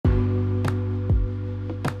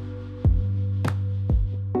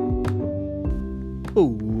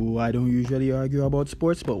Oh, I don't usually argue about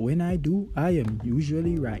sports, but when I do, I am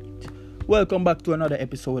usually right. Welcome back to another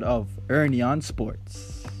episode of Ernie on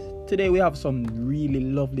Sports. Today we have some really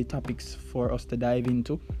lovely topics for us to dive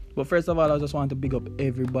into. But first of all, I just want to big up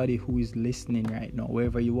everybody who is listening right now.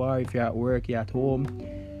 Wherever you are, if you're at work, you're at home.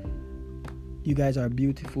 You guys are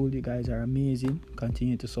beautiful. You guys are amazing.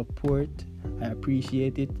 Continue to support. I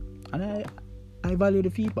appreciate it. And I value the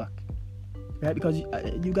feedback. Right, because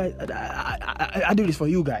you guys, I do this for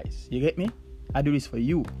you guys. You get me? I do this for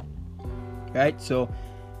you. Right, so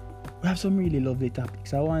we have some really lovely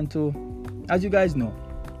topics. I want to, as you guys know,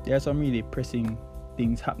 there are some really pressing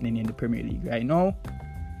things happening in the Premier League right now.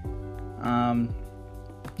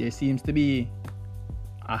 There seems to be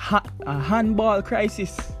a handball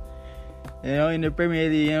crisis. In the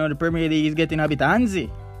Premier League. The Premier League is getting a bit handsy.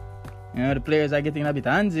 The players are getting a bit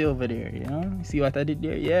handsy over there. See what I did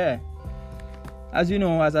there? Yeah. As you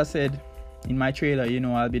know, as I said in my trailer,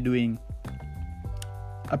 I'll be doing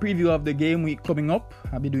a preview of the game week coming up.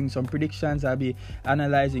 I'll be doing some predictions. I'll be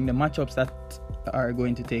analyzing the matchups that are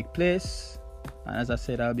going to take place. And as I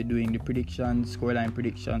said, I'll be doing the predictions, scoreline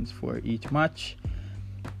predictions for each match.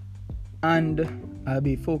 And I'll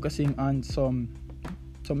be focusing on some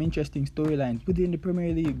interesting storylines within the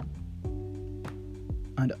Premier League.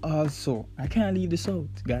 And also, I can't leave this out,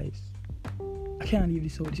 guys. I can't leave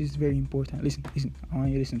this out. This is very important. Listen. I want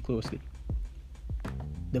you to listen closely.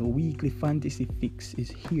 The weekly fantasy fix is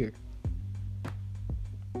here.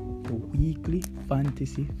 The weekly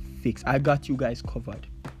fantasy fix. I got you guys covered.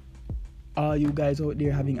 All you guys out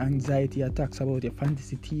there having anxiety attacks about your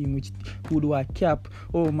fantasy team, who do I cap?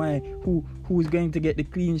 Oh my, who's going to get the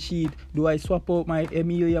clean sheet? Do I swap out my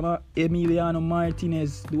Emiliano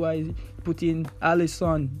Martinez? Do I put in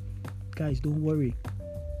Alisson? Guys, don't worry.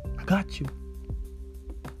 I got you.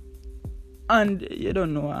 And you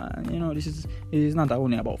don't know, this is not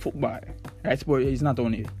only about football, right? Sport is not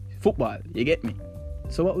only football, you get me?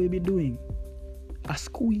 So what we'll be doing, I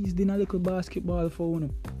squeezed in a little basketball for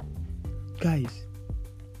one. Guys,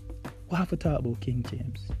 we have to talk about King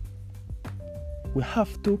James. We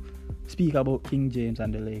have to speak about King James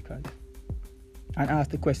and the Lakers. And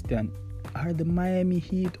ask the question, are the Miami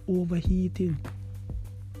Heat overheating?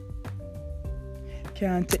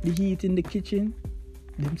 Can't take the heat in the kitchen?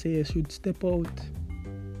 Them say you should step out.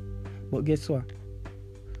 But guess what?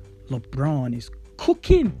 LeBron is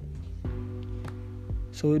cooking.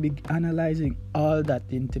 So we'll be analyzing all that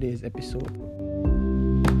in today's episode.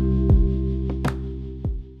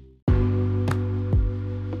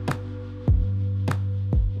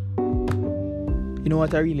 You know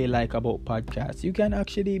what I really like about podcasts? You can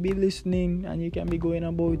actually be listening and you can be going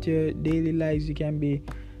about your daily lives. You can be,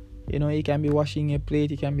 you can be washing your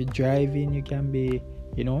plate. You can be driving. You can be,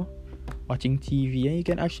 watching TV, and you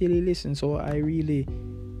can actually listen. So I really,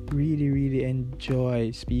 really, really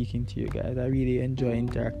enjoy speaking to you guys. I really enjoy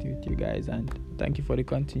interacting with you guys, and thank you for the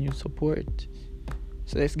continued support.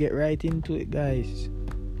 So let's get right into it, guys.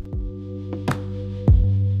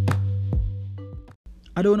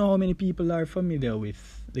 I don't know how many people are familiar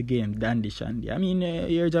with the game Dandy Shandy. I mean,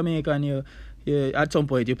 you're Jamaican, you at some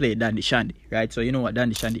point you play Dandy Shandy, right? So you know what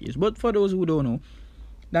Dandy Shandy is. But for those who don't know,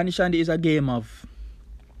 Dandy Shandy is a game of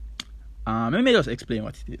let me just explain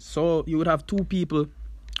what it is. So you would have two people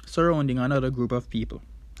surrounding another group of people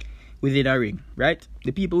within a ring, right?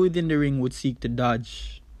 The people within the ring would seek to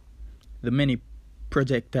dodge the many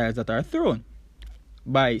projectiles that are thrown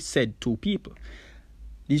by said two people.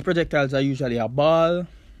 These projectiles are usually a ball.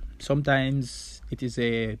 Sometimes it is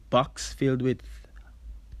a box filled with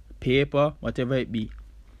paper, whatever it be.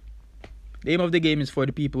 The aim of the game is for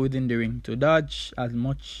the people within the ring to dodge as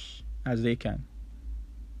much as they can.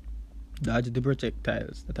 Dodge the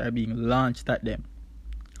projectiles that are being launched at them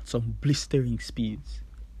at some blistering speeds.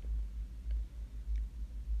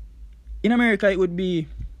 In America, it would be,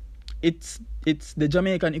 it's the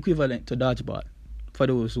Jamaican equivalent to dodgeball, for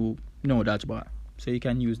those who know dodgeball. So you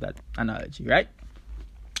can use that analogy, right?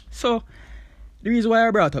 So, the reason why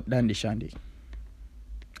I brought up Dandy Shandy,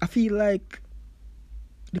 I feel like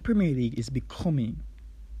the Premier League is becoming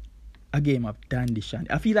a game of Dandy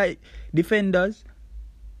Shandy. I feel like defenders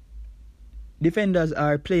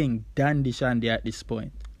are playing Dandy Shandy at this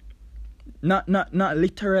point. Not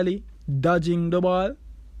literally dodging the ball,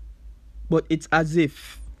 but it's as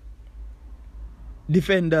if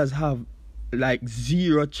defenders have like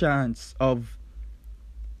zero chance of.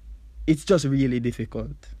 It's just really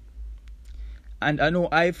difficult. And I know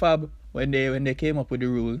IFAB, when they came up with the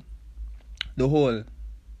rule, the whole,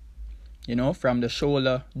 from the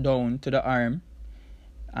shoulder down to the arm,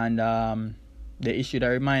 and they issued a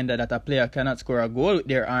reminder that a player cannot score a goal with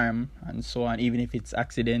their arm and so on, even if it's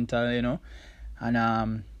accidental, you know. And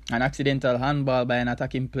an accidental handball by an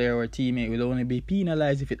attacking player or teammate will only be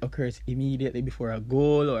penalized if it occurs immediately before a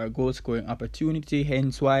goal or a goal-scoring opportunity.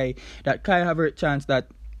 Hence why that Kai Havertz chance that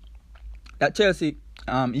Chelsea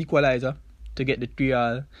equalizer to get the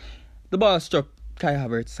 3-3, the ball struck Kai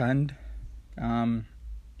Havertz's hand.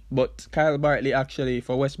 But Kyle Bartley actually,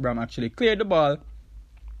 for West Brom, actually cleared the ball.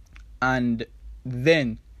 And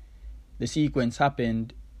then the sequence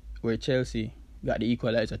happened where Chelsea got the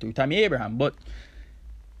equalizer to Tammy Abraham. But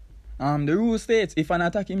the rule states if an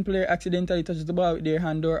attacking player accidentally touches the ball with their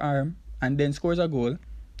hand or arm and then scores a goal,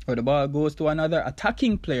 or the ball goes to another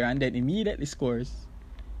attacking player and then immediately scores,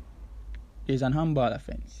 there's a handball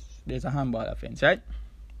offence. Right?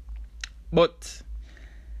 But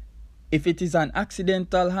if it is an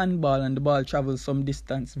accidental handball and the ball travels some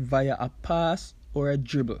distance via a pass or a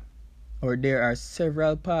dribble, or there are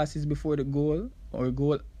several passes before the goal or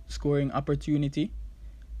goal scoring opportunity,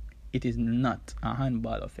 it is not a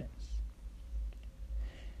handball offence.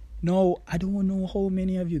 Now, I don't know how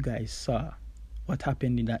many of you guys saw what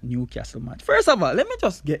happened in that Newcastle match. First of all, let me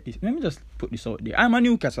just put this out there. I'm a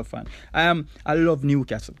Newcastle fan. I love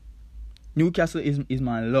Newcastle. Newcastle is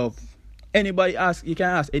my love. Anybody ask, you can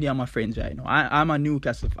ask any of my friends right now. I'm a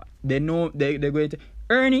Newcastle fan. They know they're going to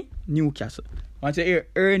Ernie, Newcastle. Once you hear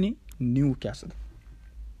Ernie, Newcastle.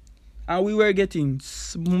 And we were getting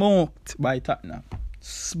smoked by Tottenham.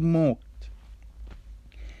 Smoked.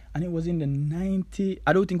 And it was in the 90...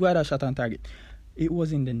 I don't think we had a shot on target. It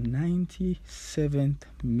was in the 97th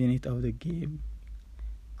minute of the game.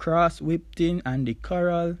 Cross whipped in Andy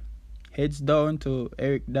Carroll. Heads down to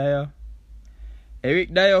Eric Dyer.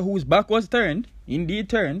 Eric Dyer, whose back was turned, indeed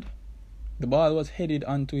turned, the ball was headed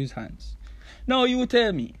onto his hands. Now you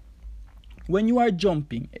tell me, when you are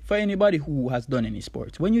jumping, for anybody who has done any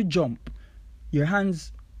sports, when you jump, your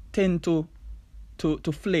hands tend to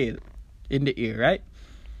flail in the air, right?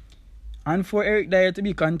 And for Eric Dyer to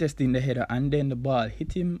be contesting the header and then the ball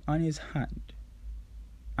hit him on his hand,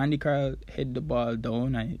 Andy Carroll hit the ball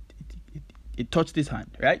down and it touched his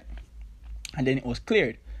hand, right? And then it was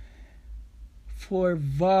cleared. For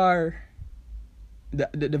VAR,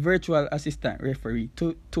 the virtual assistant referee,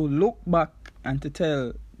 to look back and to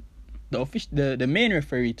tell the main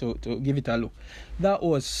referee to give it a look, that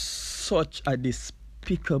was such a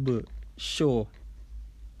despicable show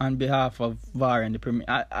on behalf of VAR and the Premier.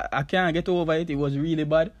 I can't get over it. It was really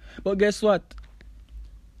bad. But guess what?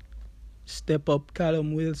 Step up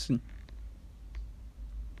Callum Wilson.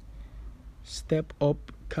 Step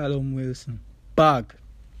up Callum Wilson. Bag.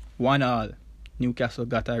 1-1. Newcastle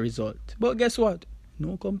got a result. But guess what?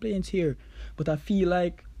 No complaints here. But I feel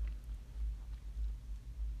like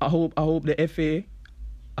I hope the FA,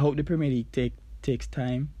 I hope the Premier League takes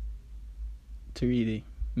time to really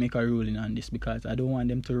make a ruling on this, because I don't want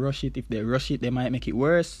them to rush it. If they rush it, they might make it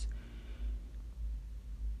worse.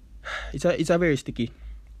 It's a very sticky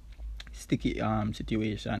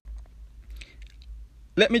situation.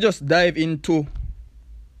 Let me just dive into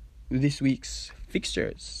this week's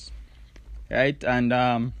fixtures. Right,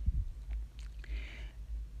 and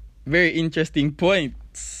very interesting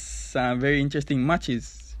points, very interesting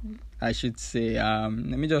matches, I should say. Let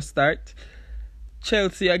me just start.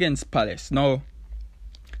 Chelsea against Palace. Now,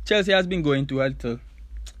 Chelsea has been going through a little,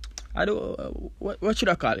 what should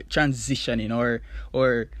I call it? Transitioning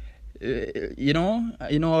or you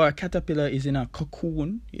know, a caterpillar is in a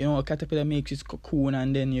cocoon. You know, a caterpillar makes its cocoon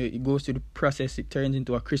and then it goes through the process, it turns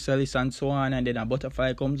into a chrysalis and so on, and then a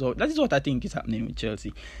butterfly comes out. That is what I think is happening with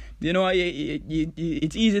Chelsea. You know,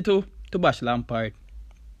 it's easy to bash Lampard.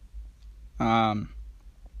 You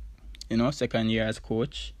know, second year as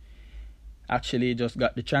coach. Actually just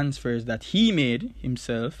got the transfers that he made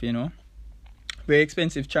himself, you know. Very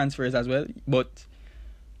expensive transfers as well, but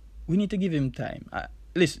we need to give him time.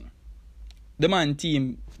 Listen. The man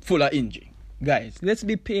team full of injury. Guys, let's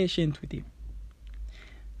be patient with him.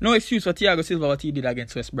 No excuse for Thiago Silva, what he did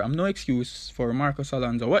against West Brom. No excuse for Marcos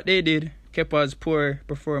Alonso. What they did, Kepa's poor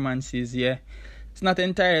performances, yeah. It's not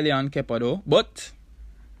entirely on Kepa though, but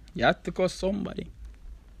you have to cost somebody.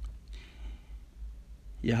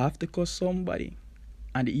 You have to cost somebody.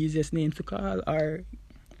 And the easiest names to call are,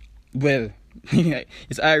 well,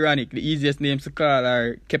 it's ironic. The easiest names to call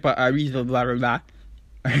are Kepa Arrizabalaga.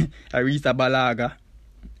 Arrizabalaga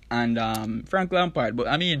and Frank Lampard. But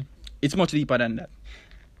I mean, it's much deeper than that.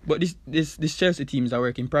 But this Chelsea team is a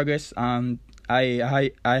work in progress.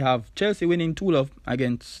 I have Chelsea winning 2-0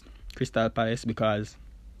 against Crystal Palace, because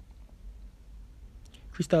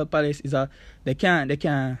Crystal Palace is I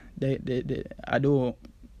don't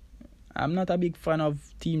I'm not a big fan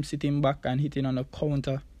of teams sitting back and hitting on the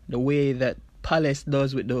counter the way that Palace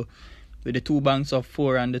does with the two banks of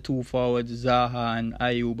four and the two forwards, Zaha and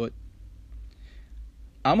Ayew. But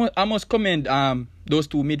I must commend those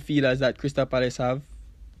two midfielders that Crystal Palace have,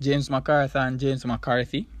 James McArthur and James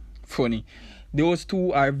McCarthy. Funny. Those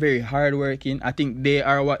two are very hardworking. I think they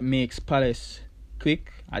are what makes Palace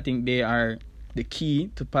quick. I think they are the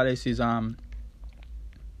key to Palace's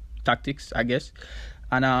tactics, I guess.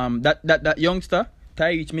 And that youngster,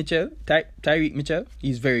 Tyreek Mitchell,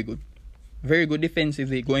 he's very good. Very good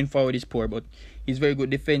defensively. Going forward is poor, but he's very good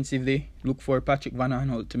defensively. Look for Patrick Van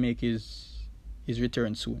Aanholt to make his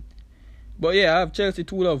return soon. But yeah, I have Chelsea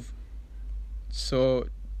 2-0. So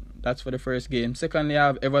that's for the first game. Secondly, I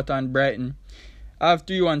have Everton Brighton. I have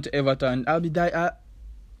 3-1 to Everton. I'll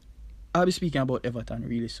be speaking about Everton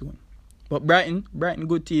really soon. But Brighton,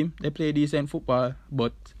 good team. They play decent football,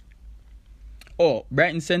 but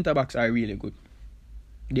Brighton centre backs are really good.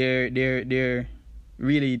 They're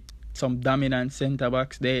really some dominant centre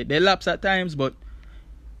backs. They lapse at times, but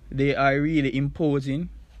they are really imposing,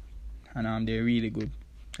 and they're really good,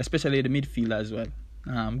 especially the midfield as well.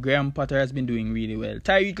 Graham Potter has been doing really well.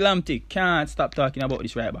 Tariq Lamptey, can't stop talking about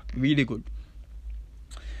this right back. Really good.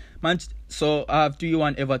 So I have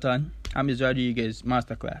 3-1 Everton. James Rodriguez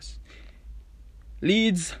masterclass.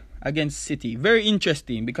 Leeds against City. Very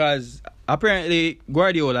interesting because apparently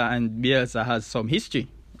Guardiola and Bielsa has some history,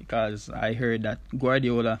 because I heard that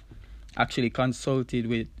Guardiola actually consulted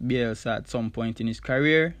with Bielsa at some point in his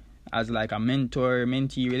career as like a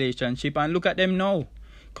mentor-mentee relationship, and look at them now,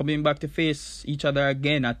 coming back to face each other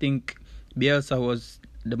again. I think Bielsa was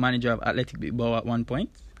the manager of Athletic Bilbao at one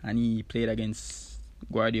point, and he played against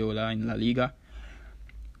Guardiola in La Liga.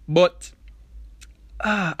 But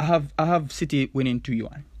I have City winning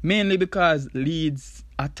 3-1, mainly because Leeds'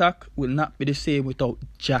 attack will not be the same without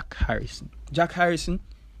Jack Harrison. Jack Harrison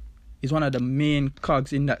is one of the main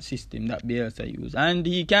cogs in that system that Bielsa uses, and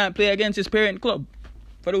he can't play against his parent club.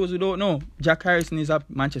 For those who don't know, Jack Harrison is a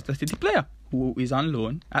Manchester City player who is on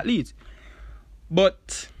loan at Leeds.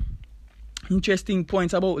 But interesting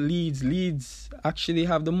points about Leeds. Leeds actually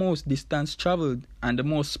have the most distance travelled and the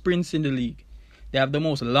most sprints in the league. They have the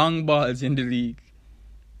most long balls in the league.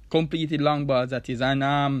 Completed long balls, that is.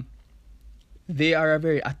 And they are a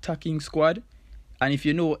very attacking squad. And if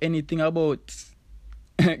you know anything about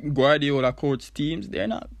Guardiola coach teams, they're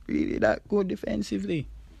not really that good defensively.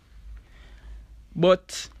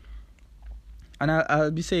 But, and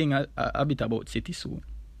I'll be saying a bit about City soon.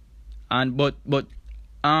 But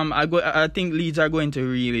I think Leeds are going to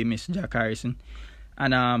really miss Jack Harrison,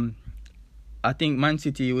 and I think Man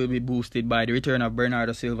City will be boosted by the return of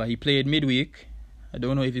Bernardo Silva. He played midweek. I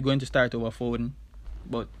don't know if he's going to start over Foden,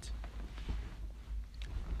 but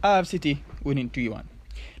I have City winning 3-1.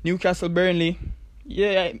 Newcastle Burnley.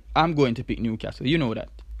 Yeah, I'm going to pick Newcastle. You know that.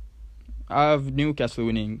 I have Newcastle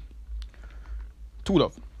winning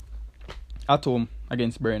 2-0 at home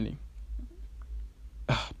against Burnley.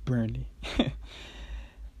 Burnley.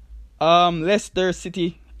 Leicester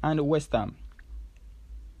City and West Ham.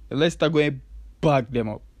 Leicester going to bag them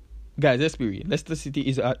up. Guys, let's be real. Leicester City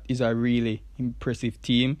is a really impressive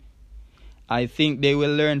team. I think they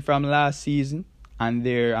will learn from last season and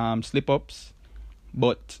their slip-ups.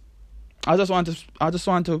 But I just want to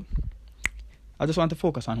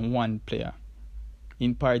focus on one player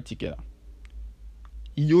in particular.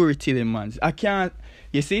 Youri Tielemans.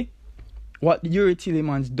 You see, what Youri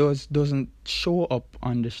Tielemans doesn't show up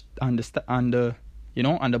on the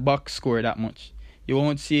box score that much. You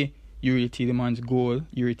won't see Youri Tielemans goal,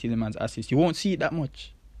 Youri Tielemans assist. You won't see it that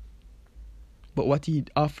much. But what he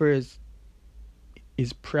offers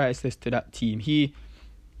is priceless to that team. He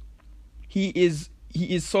is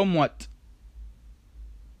somewhat.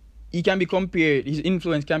 He can be compared. His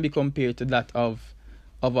influence can be compared to that of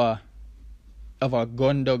a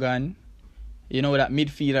Gundogan. You know, that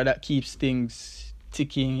midfielder that keeps things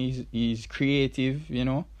ticking. He's creative. You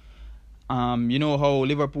know how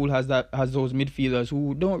Liverpool has those midfielders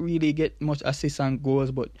who don't really get much assists and goals,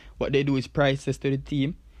 but what they do is priceless to the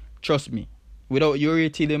team. Trust me, without Youri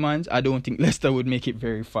Tielemans, I don't think Leicester would make it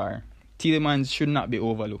very far. Tielemans should not be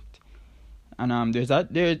overlooked. And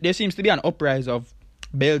there seems to be an uprise of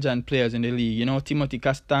Belgian players in the league. You know, Timothy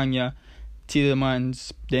Castagne,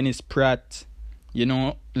 Tielemans, Dennis Pratt. You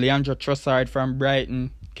know, Leandro Trossard from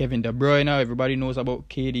Brighton, Kevin De Bruyne. Everybody knows about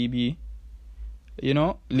KDB. You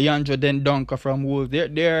know, Leandro Dendoncker from Wolves.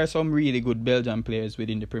 There are some really good Belgian players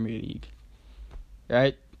within the Premier League.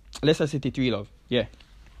 Right? Leicester City 3-0. Yeah.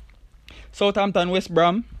 Southampton West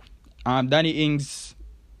Brom. Danny Ings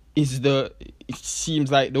is it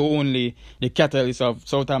seems like the catalyst of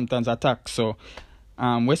Southampton's attack. So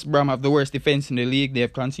West Brom have the worst defense in the league. They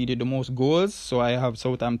have conceded the most goals. So I have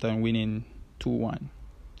Southampton winning 2-1.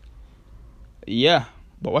 Yeah,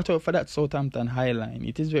 but watch out for that Southampton high line.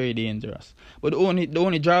 It is very dangerous. But the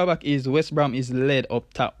only drawback is West Brom is led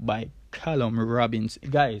up top by Callum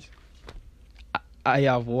Robinson. Guys, I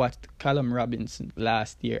have watched Callum Robinson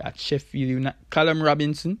last year at Sheffield United. Callum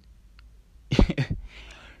Robinson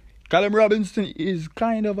is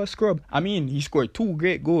kind of a scrub. I mean, he scored 2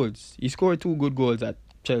 great goals. He scored 2 good goals at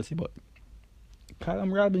Chelsea, but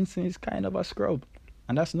Callum Robinson is kind of a scrub.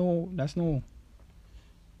 And that's no.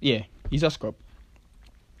 Yeah, he's a scrub.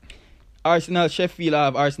 Sheffield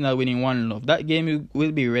have Arsenal winning 1-0. That game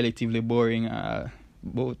will be relatively boring.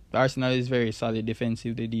 Both Arsenal is very solid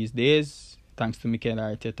defensively these days, thanks to Mikel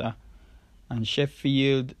Arteta. And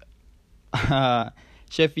Sheffield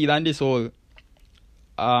and this whole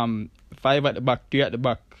 5 at the back, 3 at the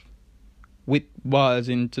back, with balls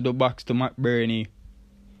into the box to McBurney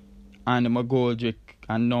and McGoldrick,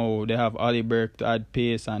 and now they have Ollie Burke to add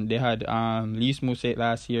pace, and they had Lys Mousset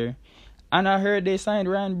last year, and I heard they signed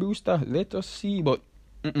Ryan Brewster. Let us see, but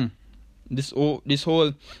this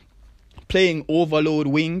whole playing overload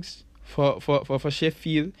wings for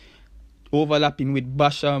Sheffield, overlapping with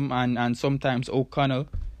Basham and sometimes O'Connell,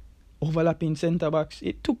 overlapping centre backs.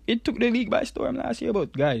 It took the league by storm last year.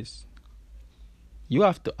 But guys, you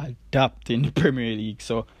have to adapt in the Premier League.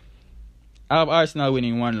 So I have Arsenal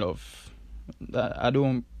winning 1-0. I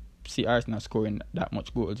don't see Arsenal scoring that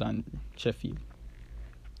much goals on Sheffield.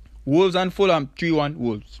 Wolves and Fulham 3-1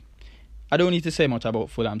 Wolves. I don't need to say much about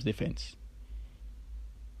Fulham's defence.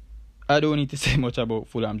 And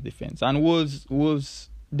Wolves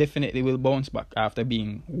definitely will bounce back after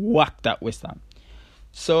being whacked at West Ham.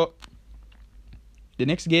 So the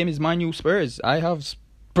next game is Man U Spurs. I have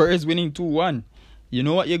Spurs winning 2-1. You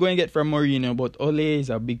know what you're going to get from Mourinho, but Ole is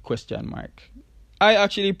a big question mark. I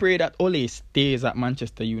actually pray that Ole stays at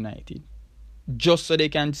Manchester United, just so they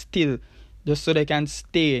can stay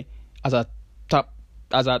as a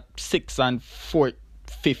 6th and 4th,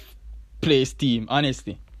 5th place team,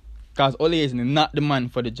 honestly. Because Ole is not the man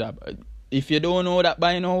for the job. If you don't know that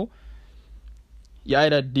by now, you're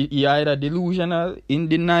either delusional, in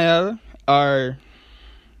denial, or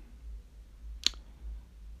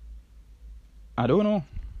I don't know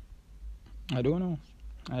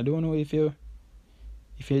if you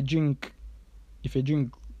drink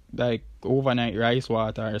like overnight rice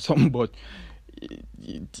water or something, but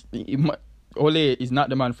Ole is not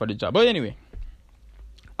the man for the job. But anyway,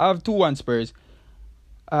 I have 2-1 Spurs.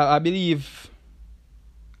 I believe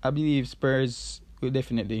Spurs will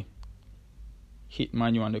definitely hit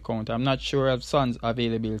Man U on the counter. I'm not sure of Son's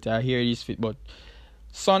availability. I hear he's fit, but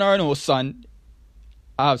Son or no Son,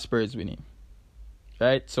 I have Spurs winning.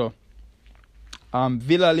 Right? So,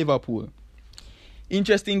 Villa Liverpool.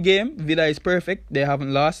 Interesting game. Villa is perfect. They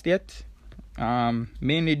haven't lost yet.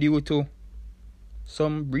 Mainly due to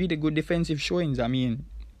some really good defensive showings. I mean,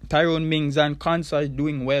 Tyrone Mings and Konsa is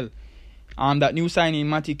doing well. That new signing,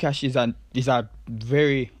 Matty Cash, is a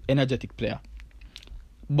very energetic player.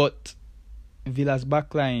 But Villa's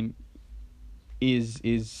backline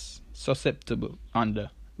is susceptible on the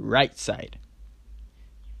right side.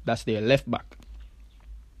 That's their left back,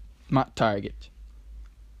 Matt Targett.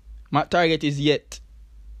 Matt Targett is yet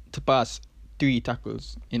to pass 3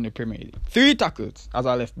 tackles in the Premier League. 3 tackles as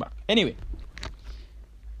a left back. Anyway,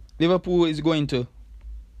 Liverpool is going to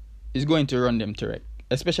run them to wreck,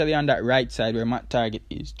 especially on that right side where Matt Targett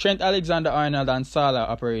is. Trent Alexander-Arnold and Salah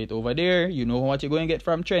operate over there. You know what you're going to get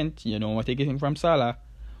from Trent. You know what you're getting from Salah.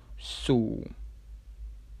 So,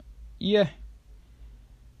 yeah.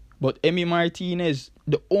 But Emi Martinez,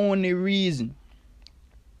 the only reason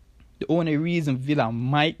Villa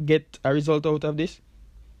might get a result out of this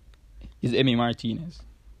is Emi Martinez.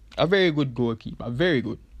 A very good goalkeeper. Very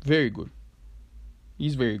good. Very good.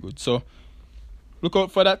 He's very good. So, look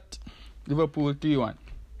out for that. Liverpool 3-1.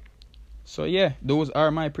 So, yeah, those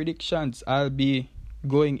are my predictions. I'll be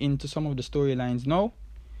going into some of the storylines now.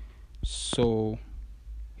 So,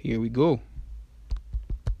 here we go.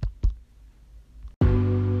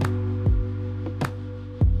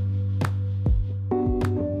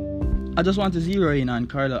 I just want to zero in on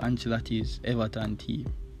Carlo Ancelotti's Everton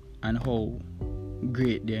team and how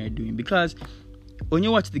great they're doing. Because when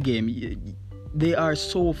you watch the game, they are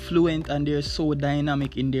so fluent and they're so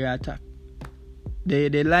dynamic in their attack.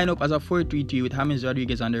 They line up as a 4-3-3 with James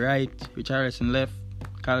Rodriguez on the right, Richarlison left,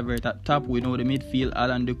 Calvert at top. We know the midfield,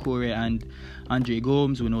 Alan Doucouré and Andre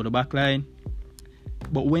Gomes. We know the back line.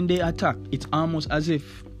 But when they attack, it's almost as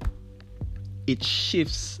if it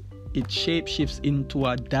shifts it shapeshifts into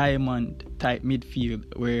a diamond type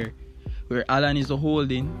midfield where Alan is the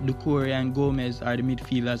holding, Doucouré and Gomez are the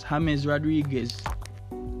midfielders. James Rodriguez,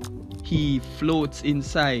 he floats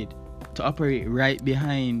inside to operate right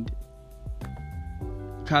behind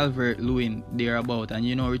Calvert-Lewin thereabout, and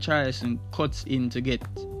Richarlison cuts in to get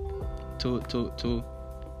to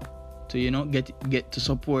get to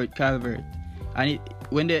support Calvert. And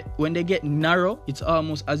when they get narrow, it's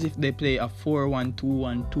almost as if they play a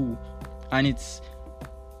 4-1-2-1-2, and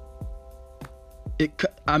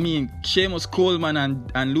Seamus Coleman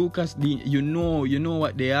and Lucas Digne, you know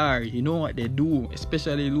what they are, you know what they do,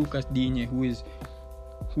 especially Lucas Digne, who is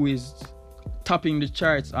topping the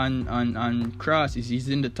charts on crosses. He's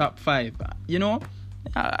in the top 5.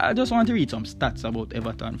 I just want to read some stats about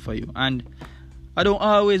Everton for you, and I don't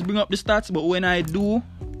always bring up the stats, but when I do,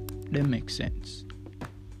 they make sense.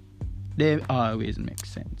 They always make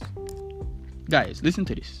sense. Guys, listen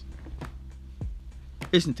to this.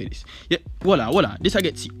 Yeah, hold on. This I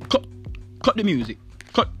get see. Cut the music.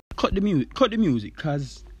 Cut the music,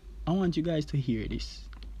 cause I want you guys to hear this.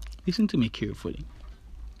 Listen to me carefully.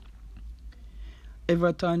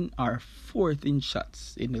 Everton are 4th in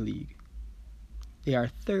shots in the league. They are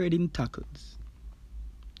 3rd in tackles.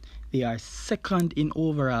 They are 2nd in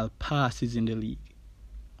overall passes in the league.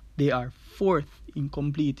 They are 4th in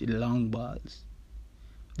completed long balls.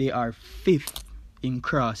 They are 5th in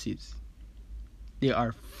crosses. They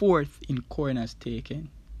are 4th in corners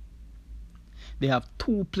taken. They have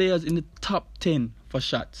 2 players in the top 10 for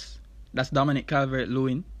shots. That's Dominic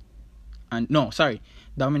Calvert-Lewin.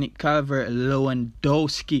 Dominic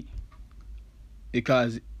Calvert-Lewandowski.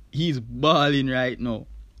 Because he's balling right now.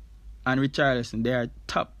 And Richarlison, they are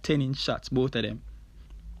top 10 in shots, both of them.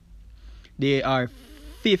 They are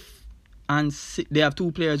 5th and they have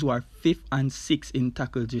 2 players who are 5th and 6th in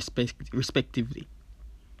tackles respectively.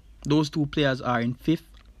 Those 2 players are in 5th.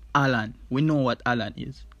 Alan, we know what Alan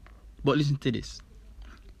is. But listen to this.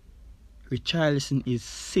 Richarlison is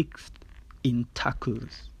 6th in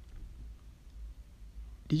tackles.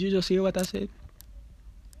 Did you just hear what I said?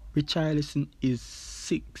 Richarlison is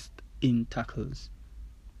 6th in tackles.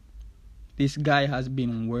 This guy has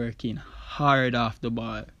been working hard off the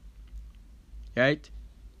ball. Right?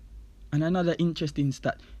 And another interesting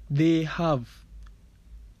stat. They have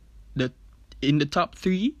in the top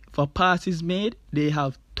 3 for passes made, they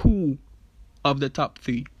have 2 of the top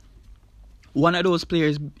 3. One of those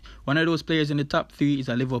players in the top 3 is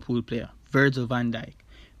a Liverpool player, Virgil van Dijk.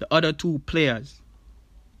 The other 2 players,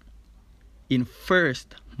 in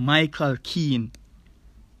first, Michael Keane,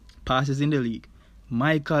 passes in the league.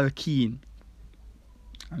 Michael Keane.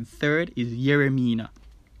 And third is Yeremina.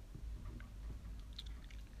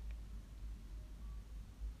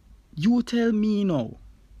 You tell me now,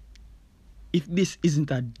 if this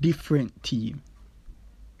isn't a different team.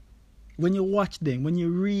 When you watch them, when you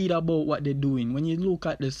read about what they're doing, when you look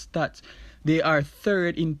at the stats, they are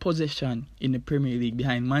 3rd in possession in the Premier League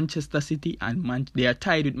behind Manchester City, and they are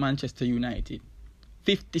tied with Manchester United.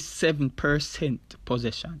 57%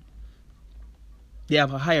 possession. They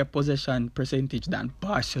have a higher possession percentage than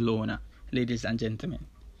Barcelona, ladies and gentlemen.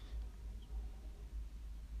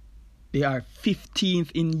 They are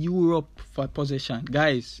 15th in Europe for possession.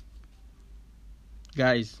 Guys,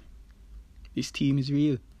 this team is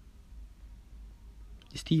real.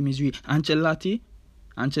 Ancelotti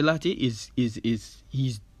is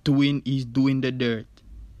he's doing the dirt.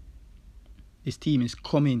 This team is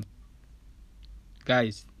coming.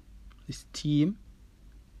 Guys, this team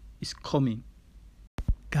is coming.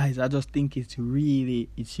 Guys, I just think it's really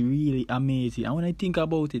amazing. And when I think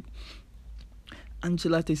about it,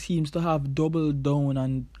 Ancelotti seems to have doubled down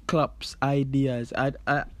on Klopp's ideas.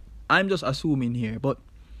 I'm just assuming here, but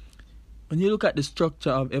when you look at the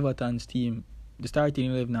structure of Everton's team, the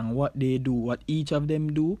starting 11 and what they do, what each of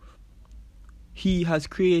them do, he has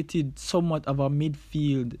created somewhat of a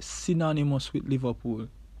midfield synonymous with Liverpool.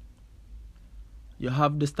 You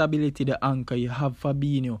have the stability, the anchor, you have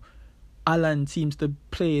Fabinho. Alan seems to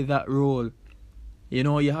play that role. You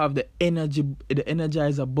know, you have the energy, the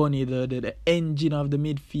energizer bunny, the engine of the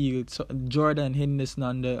midfield. So Jordan Henderson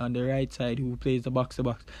on the right side, who plays the box to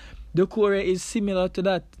box. Doucouré is similar to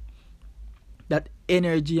that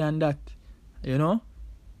energy and that, you know,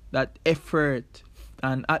 that effort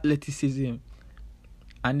and athleticism.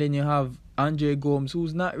 And then you have Andre Gomes,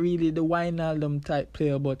 who's not really the Wijnaldum type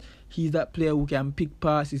player, but he's that player who can pick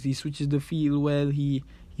passes. He switches the field well. He's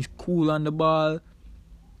cool on the ball.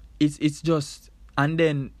 It's just, and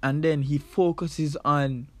then he focuses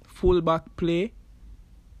on full-back play,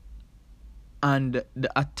 and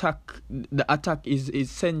the attack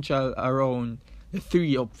is central around the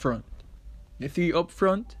three up front. The three up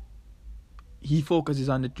front, he focuses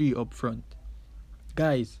on the three up front.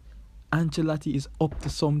 Guys, Ancelotti is up to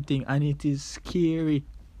something and it is scary.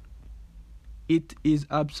 It is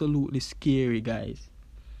absolutely scary, guys.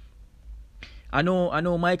 I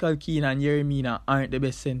know Michael Keane and Yerry Mina aren't the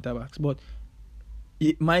best centre backs, but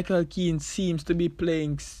Michael Keane seems to be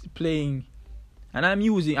playing, and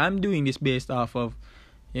I'm doing this based off of,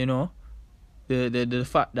 the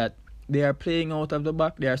fact that they are playing out of the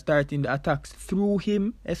back. They are starting the attacks through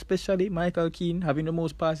him, especially Michael Keane having the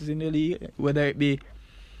most passes in the league, whether it be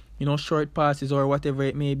short passes or whatever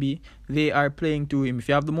it may be. They are playing to him. If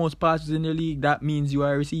you have the most passes in the league, that means you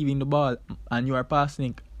are receiving the ball and you are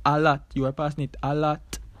passing a lot. You are passing it a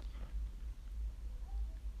lot.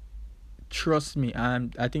 Trust me.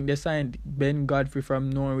 And I think they signed Ben Godfrey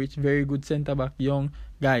from Norwich. Very good centre-back, young.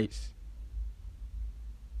 Guys,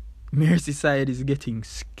 Merseyside is getting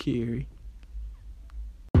scary.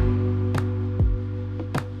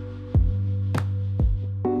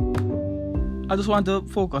 I just want to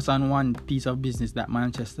focus on one piece of business that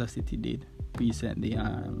Manchester City did recently.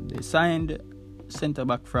 They signed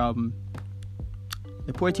centre-back from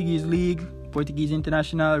the Portuguese League, Portuguese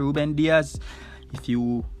International, Ruben Dias. If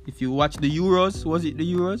you watch the Euros, was it the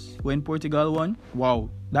Euros when Portugal won? Wow,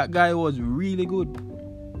 that guy was really good.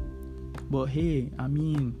 But hey, I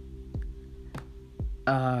mean,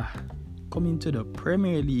 coming to the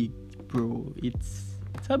Premier League, bro, it's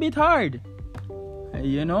a bit hard.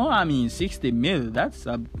 60 mil, that's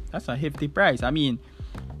a hefty price. I mean,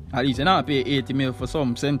 at least you not pay 80 mil for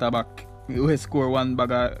some centre back who will score one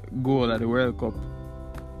bag of goal at the World Cup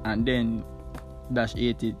and then dash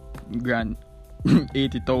 80 grand,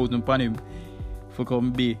 80,000 upon him for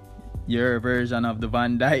come be your version of the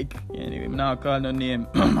Van Dijk. Anyway, I'm not calling no name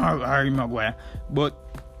Harry Maguire. But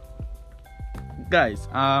guys,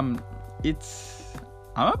 I'm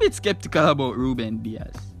a bit skeptical about Ruben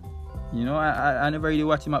Dias. I never really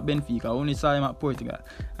watched him at Benfica. I only saw him at Portugal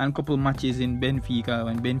and a couple matches in Benfica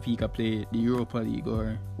when Benfica played the Europa League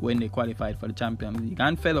or when they qualified for the Champions League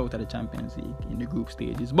and fell out of the Champions League in the group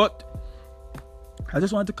stages. But I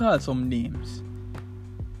just want to call some names.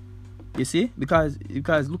 You see? Because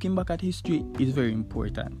looking back at history is very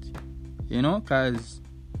important. Because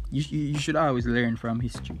you should always learn from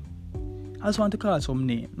history. I just want to call some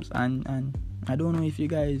names and I don't know if you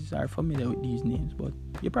guys are familiar with these names, but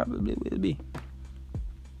you probably will be.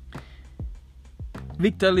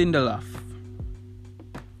 Victor Lindelof,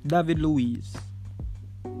 David Luiz,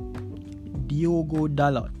 Diogo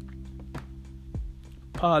Dalot,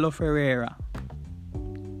 Paulo Ferreira,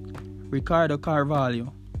 Ricardo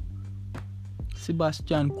Carvalho,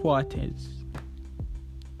 Sebastian Coates,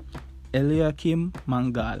 Eliakim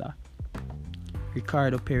Mangala,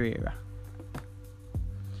 Ricardo Pereira.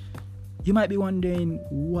 You might be wondering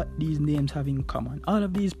what these names have in common. All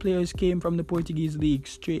of these players came from the Portuguese League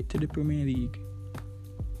straight to the Premier League.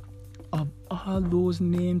 Of all those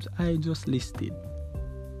names I just listed,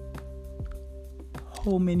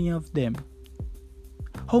 how many of them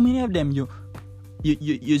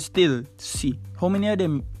you still see? How many of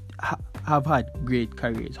them have had great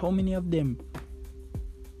careers? How many of them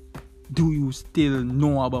do you still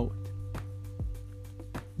know about?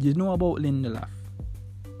 You know about Lindelof.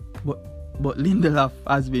 But Lindelof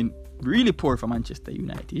has been really poor for Manchester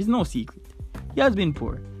United. It's no secret. He has been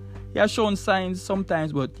poor. He has shown signs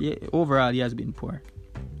sometimes, but overall he has been poor.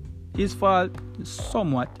 His fault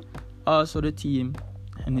somewhat. Also the team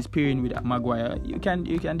and his pairing with Maguire. You can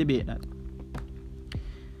debate that.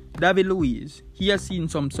 David Luiz, he has seen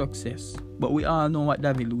some success, but we all know what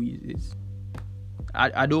David Luiz is.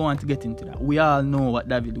 I don't want to get into that. We all know what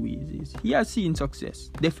David Luiz is. He has seen success,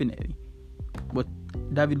 definitely. But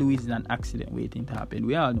David Luiz is an accident waiting to happen.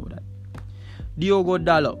 We all know that. Diogo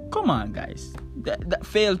Dalot. Come on, guys. That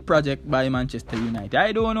failed project by Manchester United.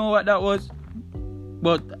 I don't know what that was.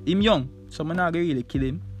 But him young. So I'm not really kill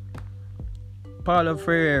him. Paulo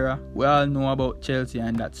Ferreira. We all know about Chelsea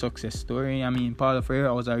and that success story. I mean, Paulo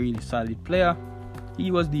Ferreira was a really solid player.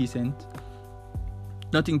 He was decent.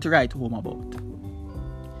 Nothing to write home about.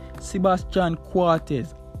 Sebastian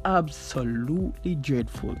Coates. Absolutely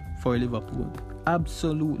dreadful for Liverpool.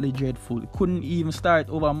 Absolutely dreadful. Couldn't even start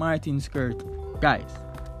over Martin Skirt. Guys,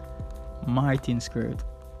 Martin Skirt.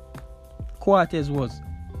 Coates was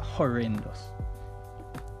horrendous.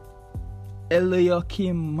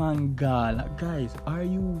 Eliakim Mangala. Guys,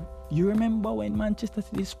 you remember when Manchester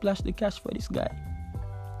City splashed the cash for this guy?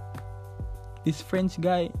 This French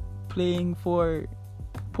guy playing for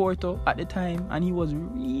Porto at the time, and he was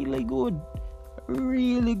really good.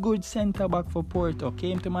 Really good centre back for Porto.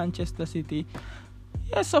 Came to Manchester City.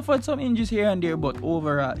 He has suffered some injuries here and there, but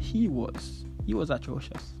overall, he was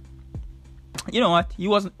atrocious. You know what? He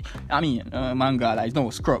wasn't. I mean, Mangala is no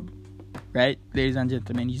scrub, right? Ladies and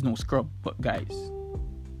gentlemen, he's no scrub. But guys,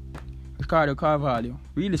 Ricardo Carvalho,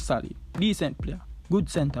 really solid, decent player, good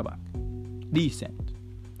centre back, decent.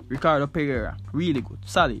 Ricardo Pereira, really good,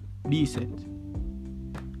 solid, decent.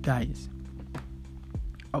 Guys,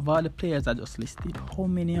 of all the players I just listed, how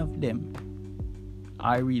many of them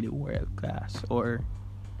are really world class or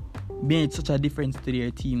made such a difference to their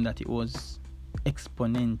team that it was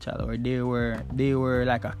exponential, or they were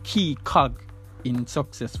like a key cog in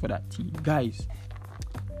success for that team? Guys,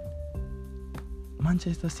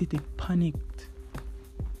 Manchester City panicked.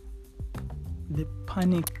 They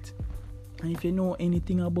panicked. And if you know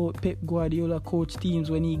anything about Pep Guardiola coach teams,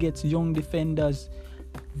 when he gets young defenders,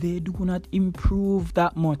 they do not improve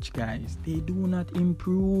that much, guys. They do not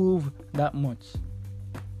improve that much.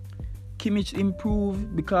 Kimmich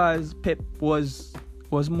improved because Pep was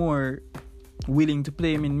more willing to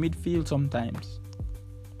play him in midfield sometimes.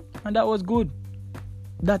 And that was good.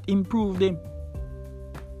 That improved him.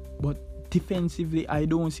 But defensively, I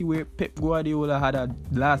don't see where Pep Guardiola had a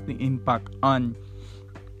lasting impact on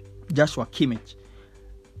Joshua Kimmich.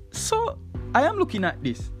 So, I am looking at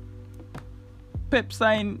this. Pep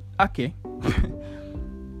signed Ake.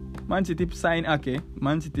 Man City signed Ake.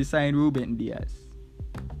 Man City signed Ruben Diaz.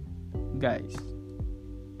 Guys,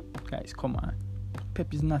 come on.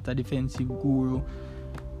 Pep is not a defensive guru.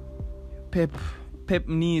 Pep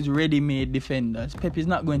needs ready-made defenders. Pep is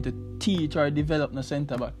not going to teach or develop no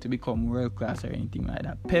centre-back to become world-class or anything like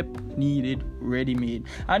that. Pep needed ready-made.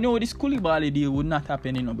 I know this Koulibaly deal would not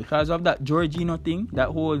happen, because of that Jorginho thing, that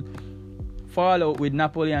whole fallout with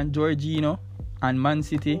Napoli and Jorginho and Man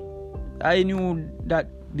City. I knew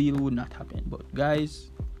that deal would not happen. But guys,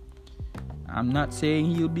 I'm not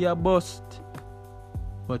saying he'll be a bust.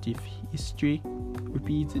 But if history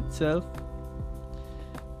repeats itself,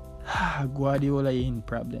 Guardiola in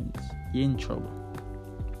problems. You're in trouble.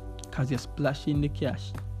 Because you're splashing the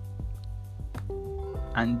cash.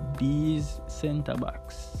 And these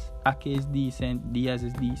centre-backs, Ake is decent, Diaz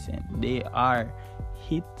is decent. They are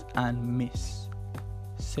hit and miss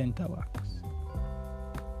centre-backs.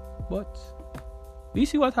 But we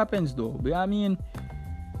see what happens though. I mean,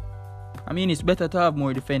 it's better to have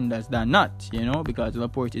more defenders than not, because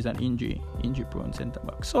Laporte is an injury-prone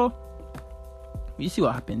centre-back. So, we see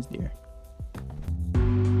what happens there.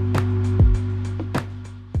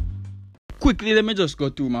 Quickly, let me just go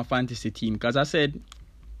through my fantasy team, because I said,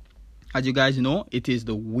 as you guys know, it is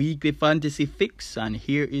the weekly fantasy fix, and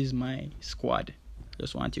here is my squad.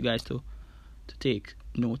 Just want you guys to take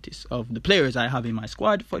notice of the players I have in my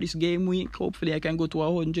squad for this game week. Hopefully, I can go to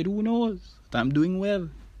 100. Who knows? I'm doing well.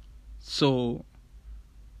 So,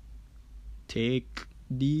 take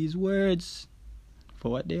these words for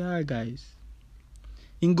what they are, guys.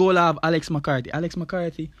 In goal, I have Alex McCarthy,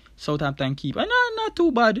 Southampton keeper. Not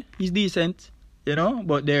too bad. He's decent,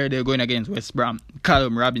 but they're going against West Brom.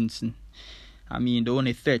 Callum Robinson. I mean, the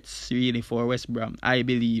only threats really for West Brom, I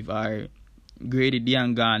believe, are Grady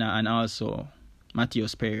Diangana and also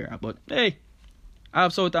Matheus Pereira. But hey, I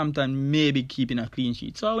have Southampton maybe keeping a clean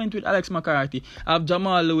sheet. So I went with Alex McCarthy. I have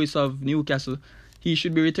Jamal Lewis of Newcastle. He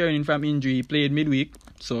should be returning from injury. He played midweek,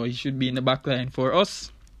 so he should be in the back line for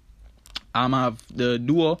us. I have the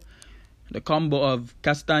duo, the combo of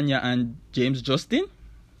Castagna and James Justin.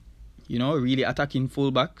 Really attacking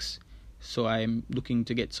fullbacks. So I'm looking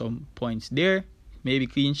to get some points there. Maybe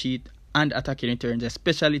clean sheet and attacking returns,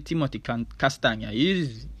 especially Timothy Castagna.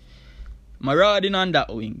 He's marauding on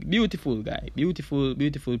that wing. Beautiful guy.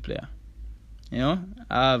 Beautiful player. I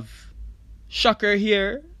have Shocker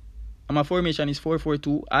here. My formation is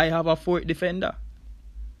 4-4-2. I have a fourth defender.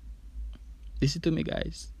 Listen to me,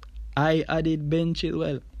 guys. I added Ben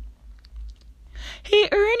Chilwell. Hey,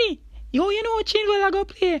 Ernie. You know Chilwell I go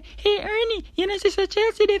play. Hey, Ernie. It's a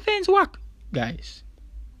Chelsea defense work. Guys.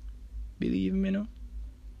 Believe me, no?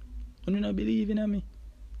 You don't believe in me?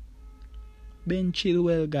 Ben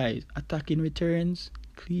Chilwell, guys. Attacking returns.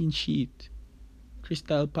 Clean sheet.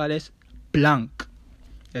 Crystal Palace. Blank.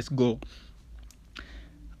 Let's go.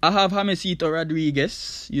 I have Jamesito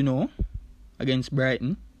Rodriguez, against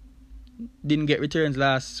Brighton. Didn't get returns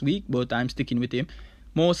last week, but I'm sticking with him.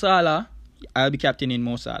 Mo Salah, I'll be captaining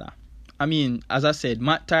Mo Salah. I mean, as I said,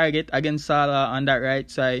 Matt Target against Salah on that right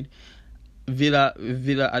side. Villa,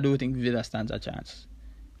 I don't think Villa stands a chance.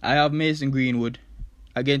 I have Mason Greenwood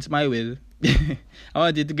against my will. I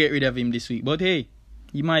wanted to get rid of him this week, but hey,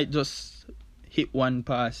 he might just hit one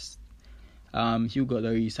past Hugo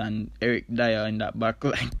Lloris and Eric Dyer in that back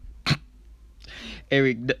line.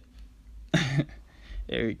 Eric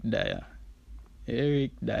Eric Dyer.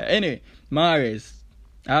 Anyway, Mahrez.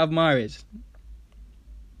 I have Mahrez.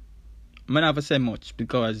 I'm not have to say much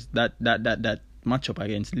because that matchup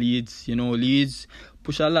against Leeds, Leeds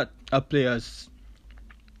push a lot of players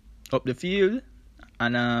up the field,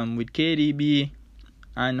 and with KDB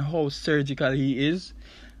and how surgical he is,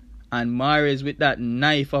 and Mahrez with that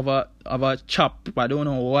knife of a chop. I don't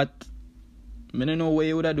know what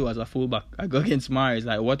you would do as a fullback. I go against Mahrez.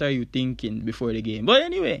 Like, what are you thinking before the game? But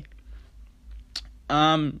anyway,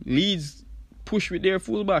 Leeds push with their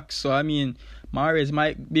fullbacks. So I mean, Mahrez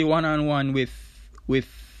might be 1-on-1 with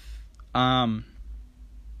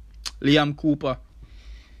Liam Cooper.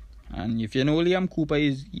 And if you know Liam Cooper,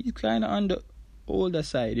 he's kind of on the older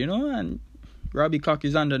side, and Robbie Koch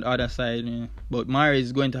is on the other side. But Mahrez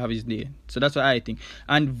is going to have his day. So that's what I think.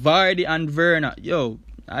 And Vardy and Werner.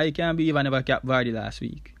 I can't believe I never capped Vardy last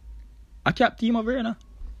week. I capped Timo Werner.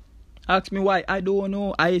 Ask me why. I don't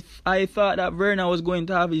know. I thought that Werner was going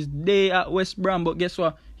to have his day at West Brom, but guess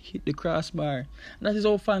what? Hit the crossbar. And that is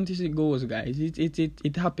how fantasy goes, guys.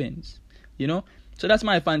 It happens. So that's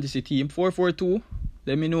my fantasy team. 442.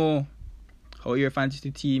 Let me know how your fantasy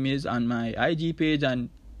team is on my IG page and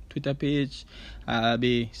Twitter page. I'll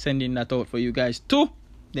be sending that out for you guys too.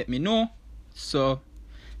 Let me know. So,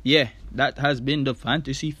 yeah, that has been the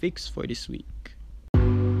fantasy fix for this week.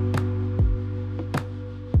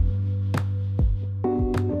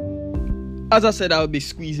 As I said, I'll be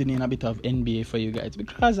squeezing in a bit of NBA for you guys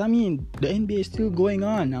because, the NBA is still going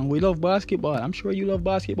on and we love basketball. I'm sure you love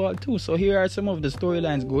basketball too. So here are some of the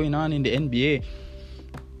storylines going on in the NBA.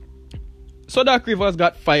 So Doc Rivers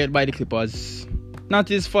got fired by the Clippers. Not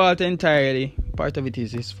his fault entirely. Part of it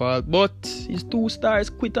is his fault. But his 2 stars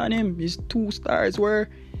quit on him. His 2 stars were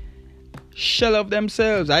shell of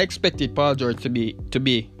themselves. I expected Paul George to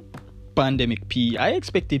be pandemic P. I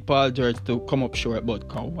expected Paul George to come up short, but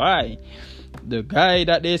Kawhi, the guy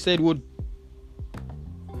that they said would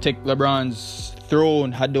take LeBron's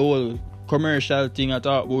throne, had the whole commercial thing. I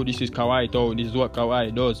thought, oh, this is Kawhi town, this is what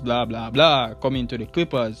Kawhi does, blah blah blah. Coming to the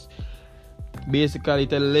Clippers, basically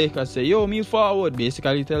tell the Lakers, say, yo, move forward.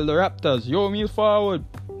 Basically tell the Raptors, yo, move forward.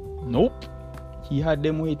 Nope, he had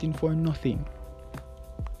them waiting for nothing.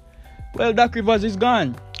 Well, Doc Rivers is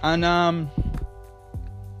gone, and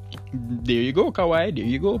there you go, Kawhi. There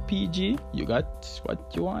you go, PG. You got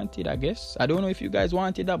what you wanted, I guess. I don't know if you guys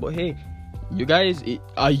wanted that, but hey, you guys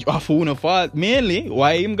are full of fault. Mainly,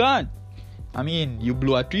 why him gone? You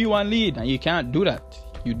blew a 3-1 lead, and you can't do that.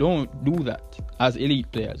 You don't do that as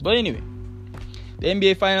elite players. But anyway, the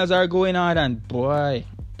NBA finals are going on, and boy,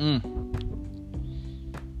 I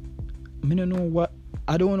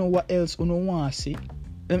don't know what else I want to say.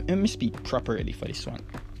 Let me speak properly for this one.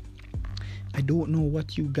 I don't know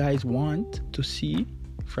what you guys want to see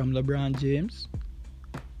from LeBron James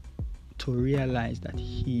to realize that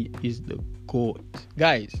he is the GOAT.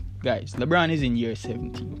 Guys, LeBron is in year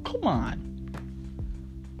 17. Come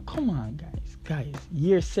on, guys.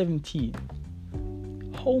 Year 17.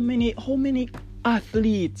 How many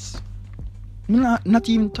athletes? Not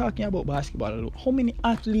even talking about basketball alone. How many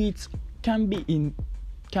athletes can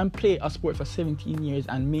play a sport for 17 years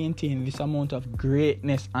and maintain this amount of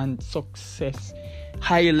greatness and success,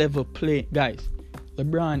 high level play? Guys,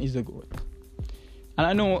 LeBron is a GOAT. And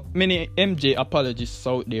I know many MJ apologists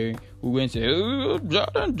out there who going to say, oh,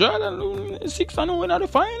 Jordan 6-0 in the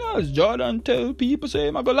finals. Jordan tell people, say,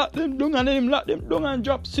 I'm going to lock them down and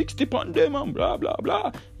drop 60 on them and blah blah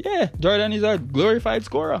blah. Yeah, Jordan is a glorified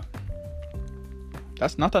scorer.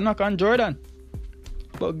 That's not a knock on Jordan.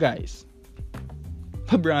 But guys,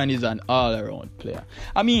 LeBron is an all-around player.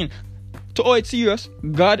 To all it's serious,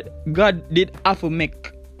 God did have to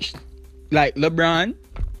make LeBron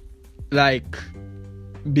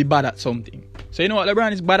be bad at something. So you know what?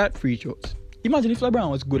 LeBron is bad at free throws. Imagine if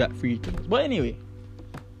LeBron was good at free throws. But anyway,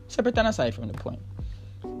 separate and aside from the point.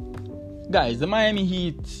 Guys, the Miami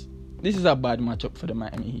Heat, this is a bad matchup for the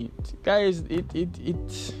Miami Heat. Guys,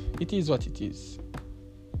 it is what it is.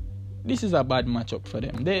 This is a bad matchup for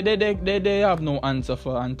them. They have no answer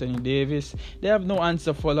for Anthony Davis. They have no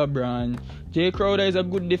answer for LeBron. Jay Crowder is a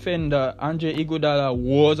good defender. Andre Iguodala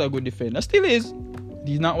was a good defender. Still is.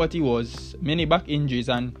 He's not what he was. Many back injuries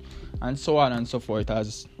and so on and so forth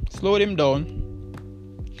has slowed him down.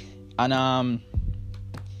 And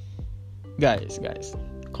guys,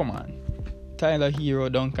 come on. Tyler Hero,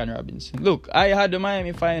 Duncan Robinson. Look, I had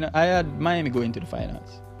Miami going to the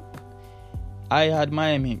finals. I had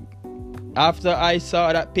Miami. After I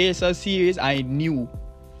saw that Pacers series, I knew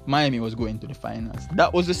Miami was going to the finals.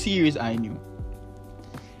 That was the series I knew.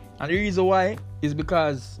 And the reason why is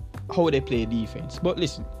because how they play defense. But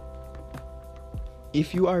listen,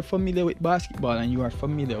 if you are familiar with basketball and you are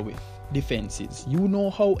familiar with defenses, you know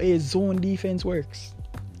how a zone defense works.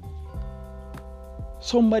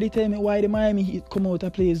 Somebody tell me why the Miami Heat come out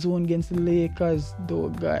and play zone against the Lakers, though.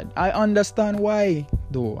 God, I understand why,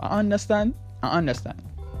 though. I understand.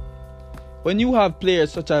 When you have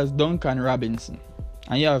players such as Duncan Robinson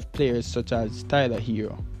and you have players such as Tyler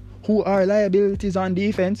Hero, who are liabilities on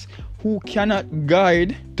defense, who cannot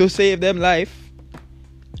guard to save them life,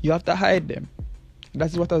 you have to hide them.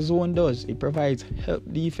 That's what a zone does. It provides help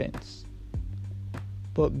defense.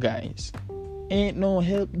 But guys, ain't no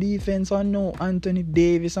help defense on no Anthony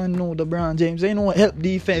Davis and no LeBron James. Ain't no help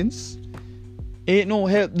defense.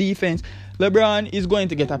 LeBron is going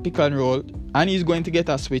to get a pick and roll, and he's going to get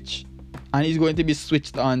a switch, and he's going to be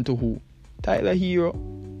switched on to who? Tyler Hero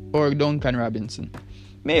or Duncan Robinson.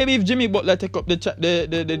 Maybe if Jimmy Butler take up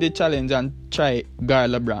the challenge and try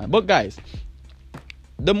guard LeBron. But guys,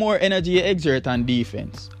 the more energy you exert on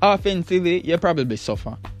defense, offensively, you probably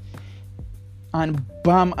suffer. And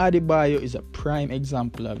Bam Adebayo is a prime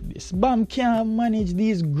example of this. Bam can't manage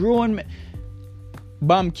these grown men.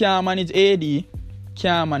 Bam can't manage AD,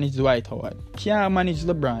 can't manage Dwight Howard, can't manage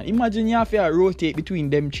LeBron. Imagine you have to rotate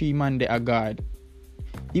between them three men that are guard.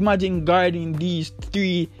 Imagine guarding these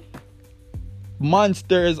three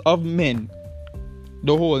monsters of men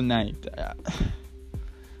the whole night.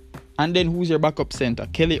 And then who's your backup center?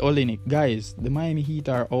 Kelly Olynyk. Guys, the Miami Heat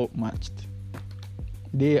are outmatched.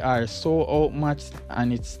 They are so outmatched,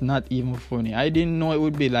 and it's not even funny. I didn't know it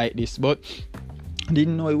would be like this, but I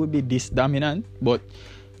didn't know it would be this dominant. But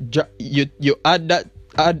you add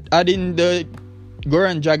in the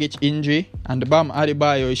Goran Dragic injury and the Bam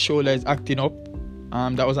Adebayo, his shoulder is acting up.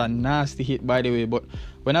 That was a nasty hit, by the way. But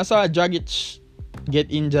when I saw Dragic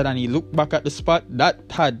get injured and he looked back at the spot, that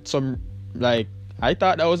had some, like, I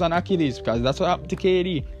thought that was an Achilles, because that's what happened to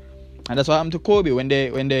KD. And that's what happened to Kobe. When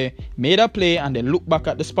they made a play and they look back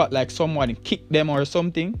at the spot like someone kicked them or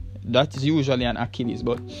something, that's usually an Achilles.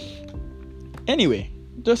 But anyway,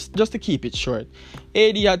 just to keep it short,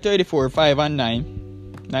 AD had 34, 5 and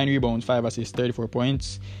 9. 9 rebounds, 5 assists, 34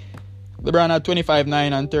 points. LeBron had 25,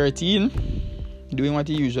 9 and 13. Doing what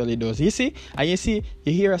he usually does. You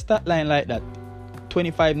hear a stat line like that,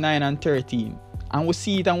 25, 9 and 13. And we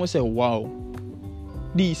see it and we say, wow,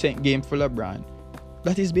 decent game for LeBron.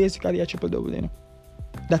 That is basically a triple-double, you know.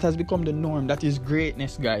 That has become the norm. That is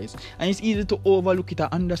greatness, guys. And it's easy to overlook it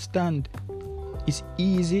and understand. It's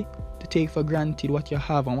easy to take for granted what you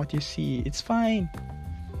have and what you see. It's fine.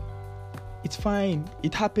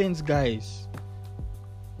 It happens, guys.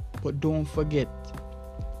 But don't forget,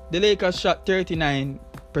 the Lakers shot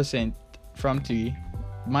 39% from 3.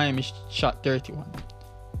 Miami shot 31.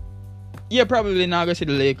 You're probably not going to see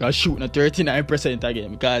the Lakers shooting at 39%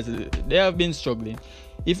 again, because they have been struggling.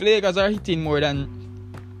 If Lakers are shooting more than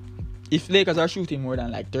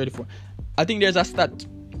like 34, I think there's a stat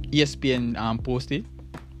ESPN posted.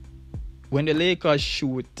 When the Lakers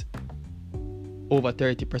shoot over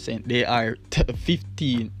 30%, they are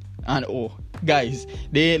 15 and guys,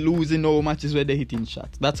 they ain't losing no matches where they're hitting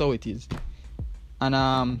shots. That's how it is.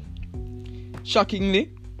 And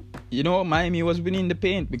shockingly, you know, Miami was winning the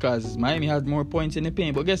paint because Miami had more points in the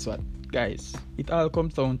paint. But guess what, guys? It all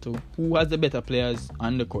comes down to who has the better players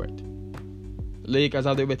on the court. Lakers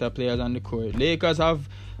have the better players on the court. Lakers have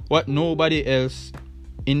what nobody else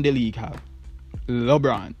in the league have: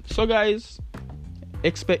 LeBron. So, guys,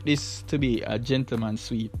 expect this to be a gentleman's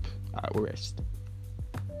sweep at West.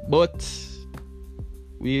 But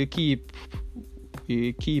we'll keep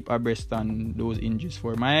abreast on those injuries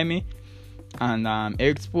for Miami. And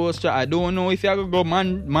Eric Spoelstra, I don't know if you're going to go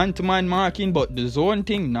man-to-man marking, but the zone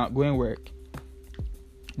thing not going to work.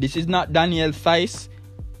 This is not Daniel Theis.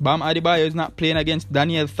 Bam Adebayo is not playing against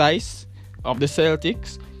Daniel Theis of the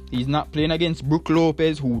Celtics. He's not playing against Brook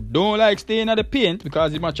Lopez, who don't like staying at the paint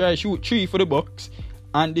because he might try to shoot 3 for the Bucks.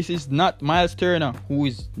 And this is not Miles Turner, who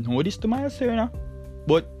is no diss to Miles Turner,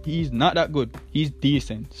 but he's not that good. He's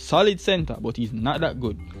decent. Solid center, but he's not that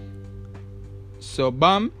good. So,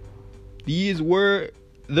 Bam, these were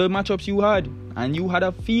the matchups you had, and you had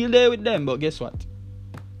a field day with them. But guess what?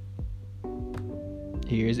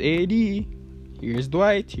 Here's AD, here's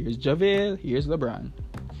Dwight, here's JaVale, here's LeBron.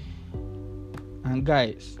 And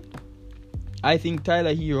guys, I think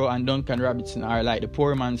Tyler Hero and Duncan Robinson are like the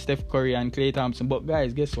poor man Steph Curry and Klay Thompson. But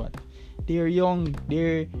guys, guess what? They're young,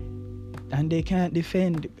 and they can't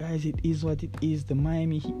defend. Guys, it is what it is. The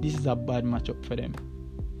Miami Heat, this is a bad matchup for them.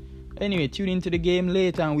 Anyway, tune into the game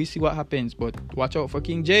later and we see what happens. But watch out for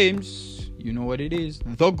King James. You know what it is.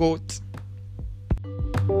 The GOAT.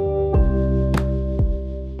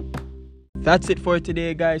 That's it for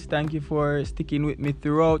today, guys. Thank you for sticking with me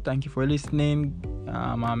throughout. Thank you for listening.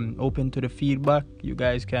 I'm open to the feedback. You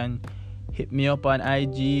guys can hit me up on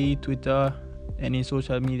IG, Twitter, any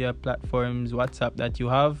social media platforms, WhatsApp that you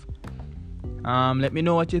have. Let me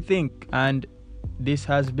know what you think. And this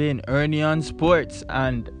has been Ernie on Sports.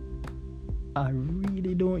 And I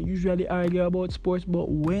really don't usually argue about sports, but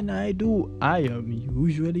when I do, I am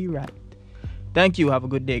usually right. Thank you. Have a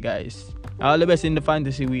good day, guys. All the best in the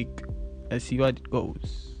fantasy week. Let's see what it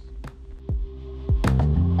goes.